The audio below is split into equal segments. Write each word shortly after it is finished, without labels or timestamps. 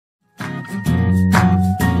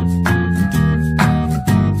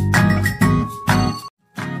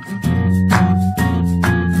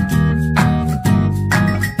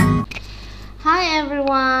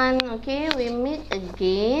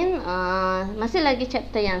masih lagi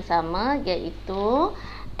chapter yang sama, iaitu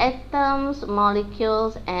atoms,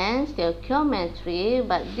 molecules and stoichiometry,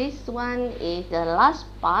 but this one is the last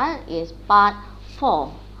part, is part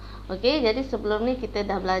 4. Okey, jadi sebelum ni kita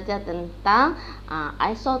dah belajar tentang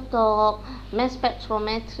isotop, mass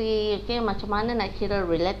spectrometry, okey, macam mana nak kira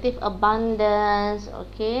relative abundance,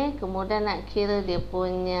 okey, kemudian nak kira dia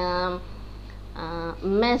punya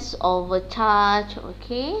mass over charge,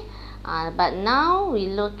 okey. But now we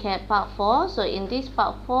look at part 4. So in this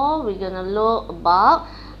part 4, we're gonna look about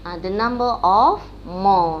the number of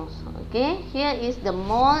moles. Okay, here is the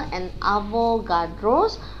mole and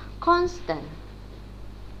Avogadro's constant.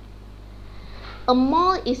 A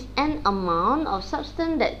mole is an amount of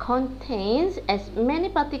substance that contains as many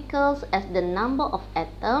particles as the number of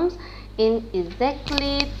atoms in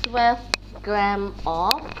exactly 12 grams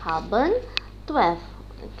of carbon 12.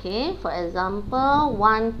 Okay, for example,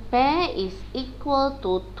 one pair is equal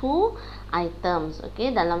to 2 items.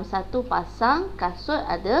 Okay, dalam satu pasang kasut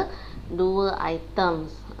ada 2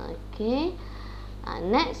 items. Okay,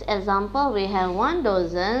 next example, we have 1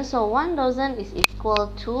 dozen. So 1 dozen is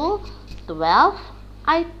equal to 12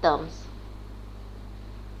 items.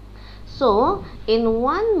 So in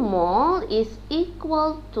 1 mole is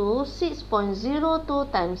equal to 6.02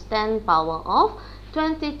 times 10 power of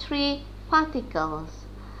 23 particles.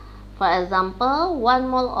 For example, 1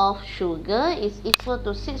 mole of sugar is equal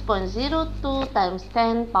to 6.02 times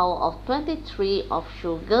 10 power of 23 of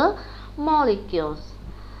sugar molecules.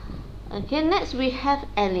 Okay, next we have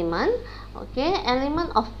element. Okay, element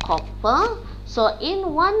of copper. So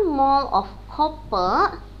in 1 mole of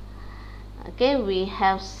copper, okay, we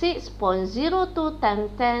have 6.02 times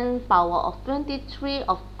 10 power of 23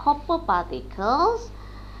 of copper particles,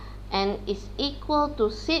 and is equal to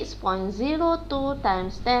 6.02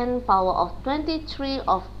 times 10 power of 23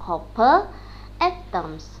 of copper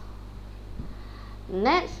atoms.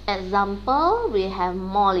 Next example, we have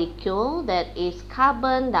molecule, that is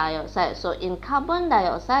carbon dioxide. So in carbon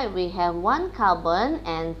dioxide, we have 1 carbon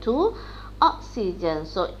and 2 oxygen.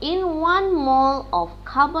 So in 1 mole of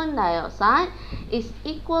carbon dioxide is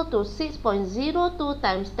equal to 6.02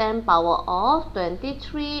 times 10 power of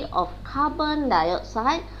 23 of carbon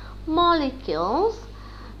dioxide molecules,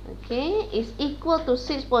 okay, is equal to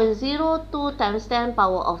 6.02 times 10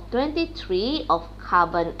 power of 23 of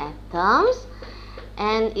carbon atoms,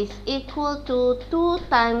 and is equal to 2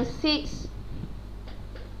 times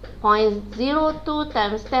 6.02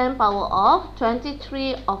 times 10 power of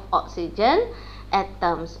 23 of oxygen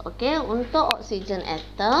atoms. Okay, untuk oxygen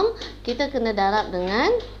atom kita kena darab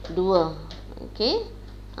dengan 2. Okay,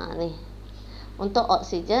 ni untuk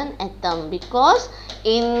oxygen atom, because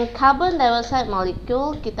in carbon dioxide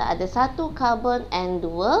molecule kita ada 1 carbon and 2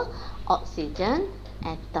 oxygen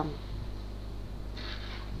atom.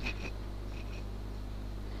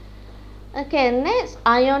 Okay, next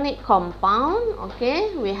ionic compound.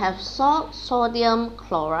 Okay, we have salt, sodium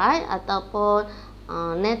chloride ataupun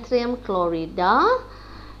natrium chlorida.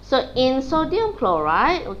 So in sodium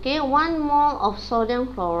chloride, okay, 1 mole of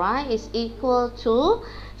sodium chloride is equal to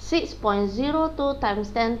 6.02 times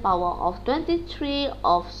 10 power of 23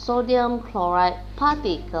 of sodium chloride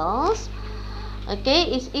particles, okay,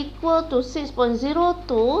 is equal to 6.02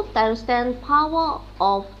 times 10 power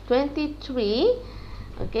of 23,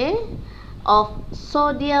 okay, of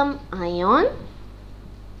sodium ion,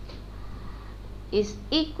 is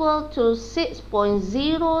equal to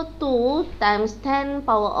 6.02 times 10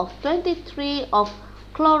 power of 23 of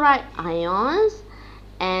chloride ions,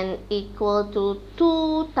 and equal to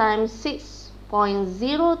 2 times 6.02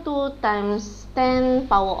 times 10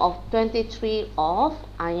 power of 23 of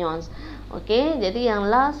ions. Okay, jadi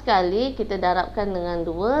yang last sekali kita darabkan dengan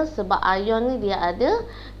 2, sebab ion ni dia ada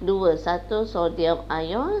 2, satu sodium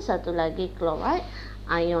ion, satu lagi chloride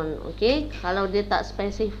ion. Okay, kalau dia tak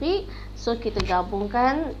spesifik, so kita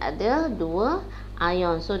gabungkan ada 2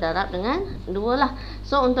 ion, so darab dengan 2 lah.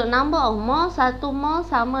 So untuk number of mole, 1 mole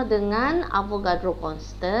sama dengan Avogadro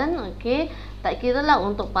Constant. Okay, tak kira lah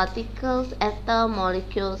untuk particles, atom,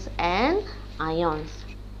 molecules and ions.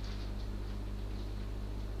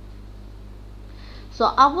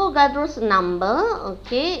 So Avogadro's number,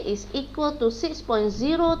 okay, is equal to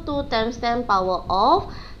 6.02 times 10 power of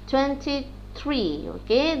 23.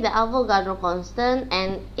 Okay, the Avogadro constant,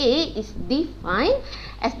 and A is defined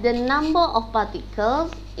as the number of particles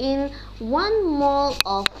in 1 mole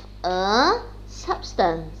of a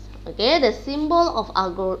substance. Okay, the symbol of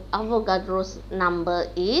Avogadro's number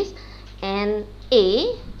is Na.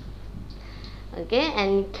 Okay,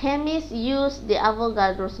 and chemists use the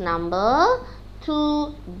Avogadro's number to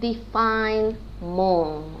define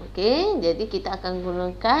mole. Okay, jadi kita akan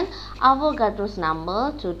gunakan Avogadro's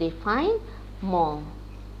number to define mole.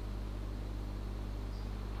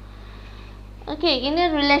 Okay, in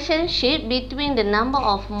a relationship between the number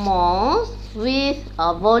of moles with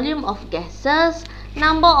a volume of gases,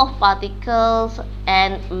 number of particles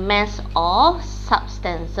and mass of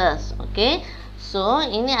substances. Okay, so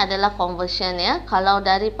ini adalah conversion ya. Kalau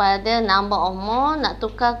daripada number of mole nak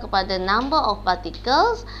tukar kepada number of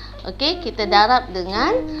particles, okay, kita darab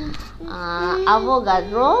dengan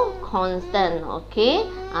Avogadro Constant. Okay,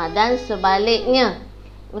 dan sebaliknya.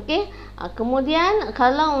 Okay, kemudian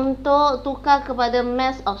kalau untuk tukar kepada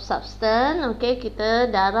mass of substance, okay, kita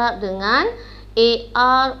darab dengan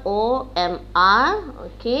AROMR,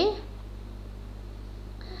 okay,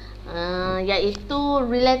 iaitu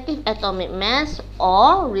relative atomic mass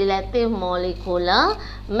or relative molecular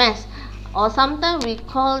mass, or sometimes we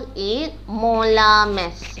call it molar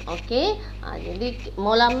mass. Okay, jadi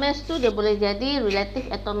molar mass tu dia boleh jadi relative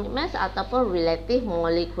atomic mass ataupun relative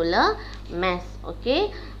molecular mass. Okay,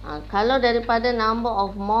 kalau daripada number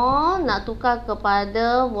of mole nak tukar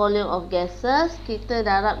kepada volume of gases, kita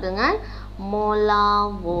darab dengan molar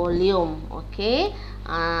volume. Okay,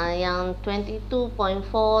 yang 22.4,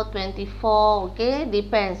 24, okay,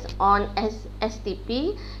 depends on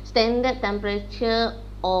STP, standard temperature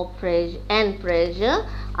or pressure and pressure,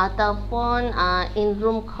 ataupun in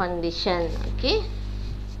room condition. Okay,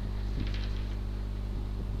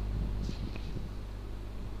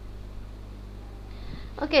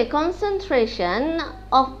 okay, concentration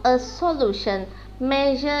of a solution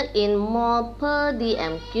measured in mole per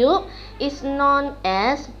dm cube is known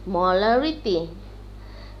as molarity.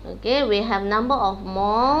 Okay, we have number of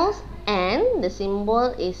moles n, the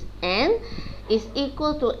symbol is n, is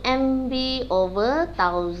equal to mb over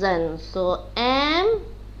 1000. So m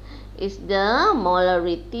is the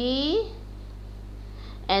molarity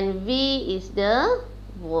and v is the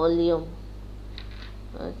volume.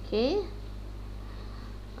 Okay,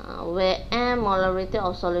 where m molarity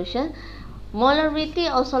of solution, molarity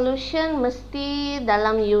of solution mesti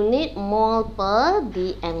dalam unit mole per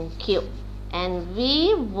dm cube, and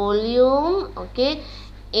v volume, okay,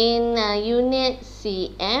 in unit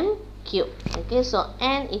cm cube. Okay, so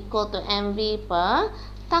n equal to mv per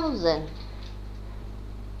 1000.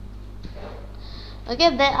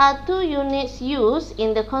 Okay, there are two units used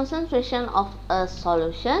in the concentration of a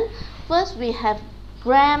solution. First, we have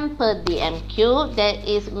gram per dm cube, that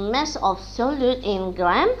is mass of solute in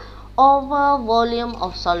gram over volume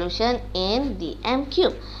of solution in dm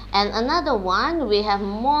cube. And another one, we have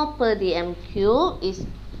mole per dm cube, is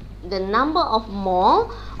the number of mole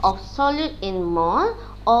of solute in mole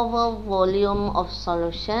over volume of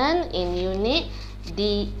solution in unit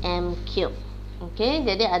dm cube. Okay,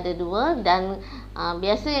 jadi ada dua, dan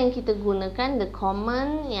biasa yang kita gunakan, the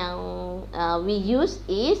common yang we use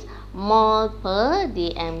is mole per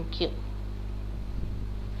dm cube.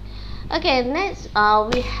 Okay, next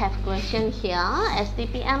we have question here,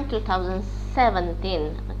 STPM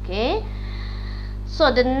 2017. Okay, so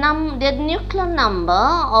the nuclear number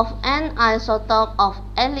of an isotope of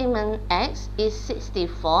element X is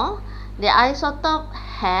 64. The isotope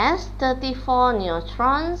has 34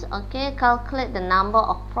 neutrons. Okay, calculate the number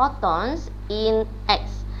of protons in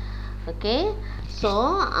X. Okay,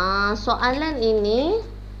 so soalan ini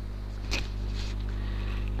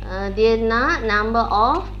dia nak number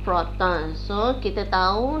of protons. So kita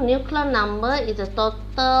tahu nuclear number is the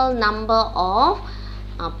total number of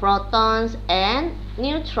protons and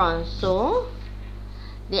neutrons. So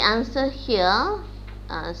the answer here,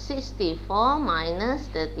 64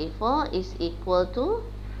 minus 34 is equal to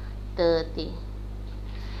 30.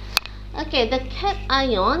 Okay, the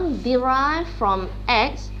cation derived from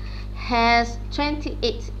X has 28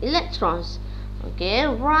 electrons. Okay,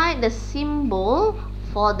 write the symbol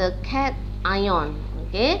for the cation.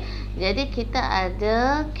 Okay, jadi kita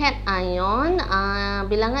ada cation,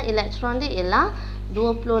 bilangan elektron dia ialah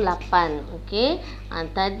 28. Okay,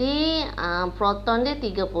 tadi proton dia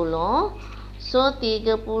 30. So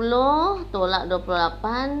 30 tolak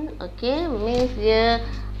 28, okay, means dia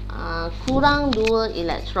kurang 2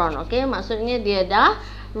 elektron. Okay, maksudnya dia dah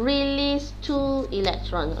release 2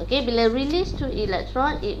 electron. Okay, bila release 2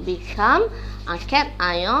 electron, it become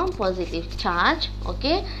cation, positive charge.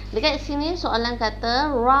 Okay, dekat sini soalan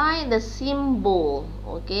kata write the symbol,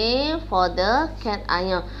 okay, for the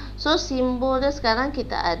cation. So symbol dia sekarang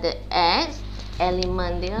kita ada X,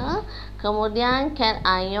 elemen dia, kemudian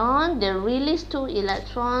cation, the release 2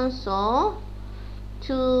 electrons, so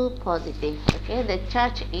 2 positive. Okay, the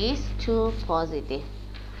charge is 2 positive.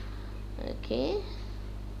 Okay.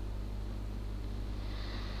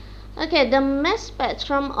 Okay, the mass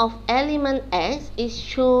spectrum of element X is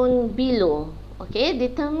shown below. Okay,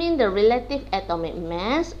 determine the relative atomic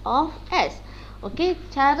mass of X. Okay,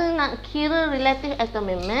 cara nak kira relative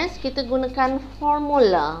atomic mass, kita gunakan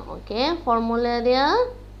formula. Okay, formula dia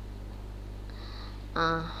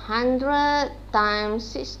 100 times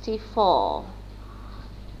 64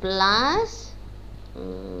 plus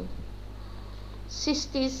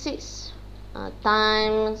 66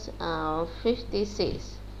 times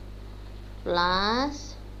 56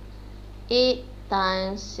 plus 8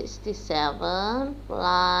 times 67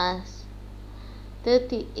 plus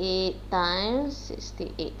 38 times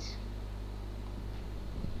 68.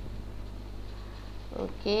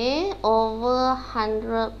 Okay, over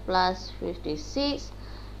 100 plus 56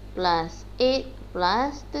 plus 8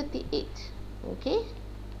 plus 38. Okay.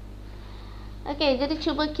 Okay, jadi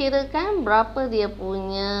cuba kirakan berapa dia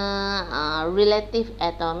punya relative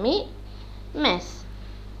atomic mass.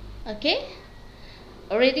 Okay,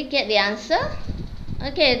 already get the answer?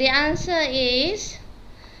 Okay, the answer is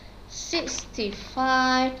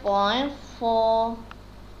 65.43.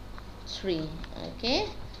 Okay,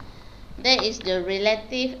 that is the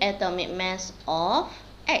relative atomic mass of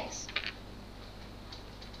X.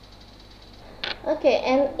 Okay,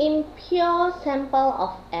 an impure sample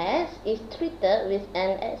of X is treated with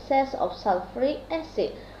an excess of sulfuric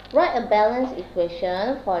acid. Write a balanced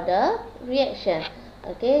equation for the reaction.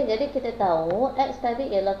 Okay, jadi kita tahu X tadi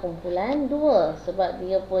ialah kumpulan 2 sebab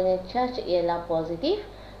dia punya charge ialah positif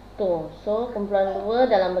 2. So, kumpulan 2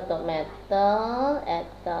 dalam bentuk metal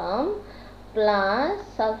atom plus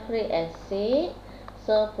sulfuric acid.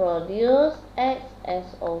 So, produce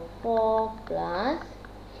XSO4 plus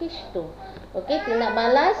H2. Okay, tindak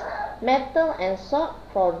balas metal and salt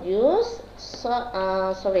produce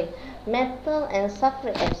metal and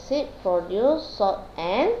sulfuric acid produce salt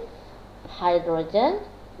and hydrogen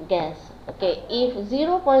gas. Okay, if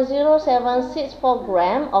 0.0764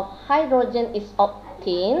 gram of hydrogen is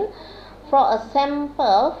obtained from a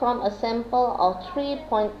sample of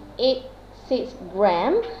 3.86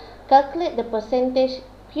 gram, calculate the percentage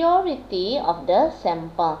purity of the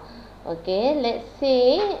sample. Okay, let's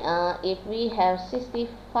say if we have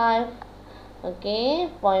 65.4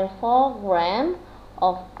 gram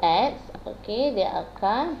of X, okay, they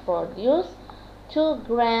akan produce 2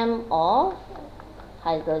 gram of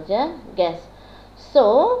hydrogen gas.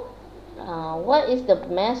 So, what is the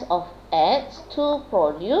mass of X to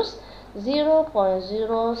produce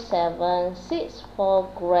 0.0764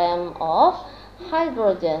 gram of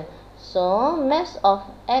hydrogen? So, mass of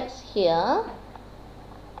X here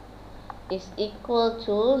is equal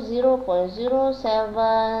to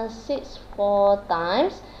 0.0764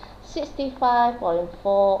 times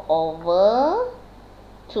 65.4 over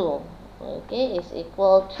 2. Okay, is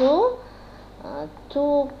equal to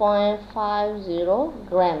 2.50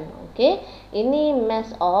 gram. Okay, ini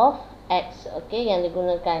mass of X. Okay, yang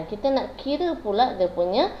digunakan. Kita nak kira pula dia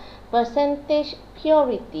punya percentage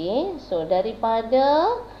purity. So,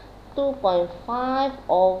 daripada 2.5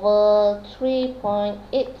 over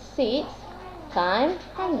 3.86 times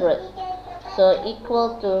 100. So,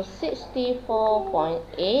 equal to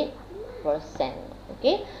 64.8%.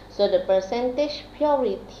 Okay, so the percentage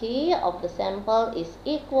purity of the sample is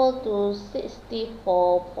equal to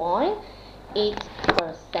 64.8%.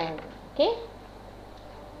 Okay.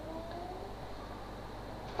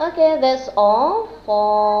 Okay, that's all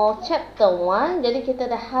for chapter 1. Jadi kita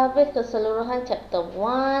dah habis keseluruhan chapter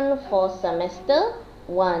 1 for semester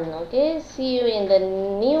 1. Okay, see you in the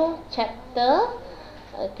new chapter.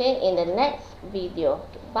 Okay, in the next video.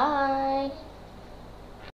 Bye.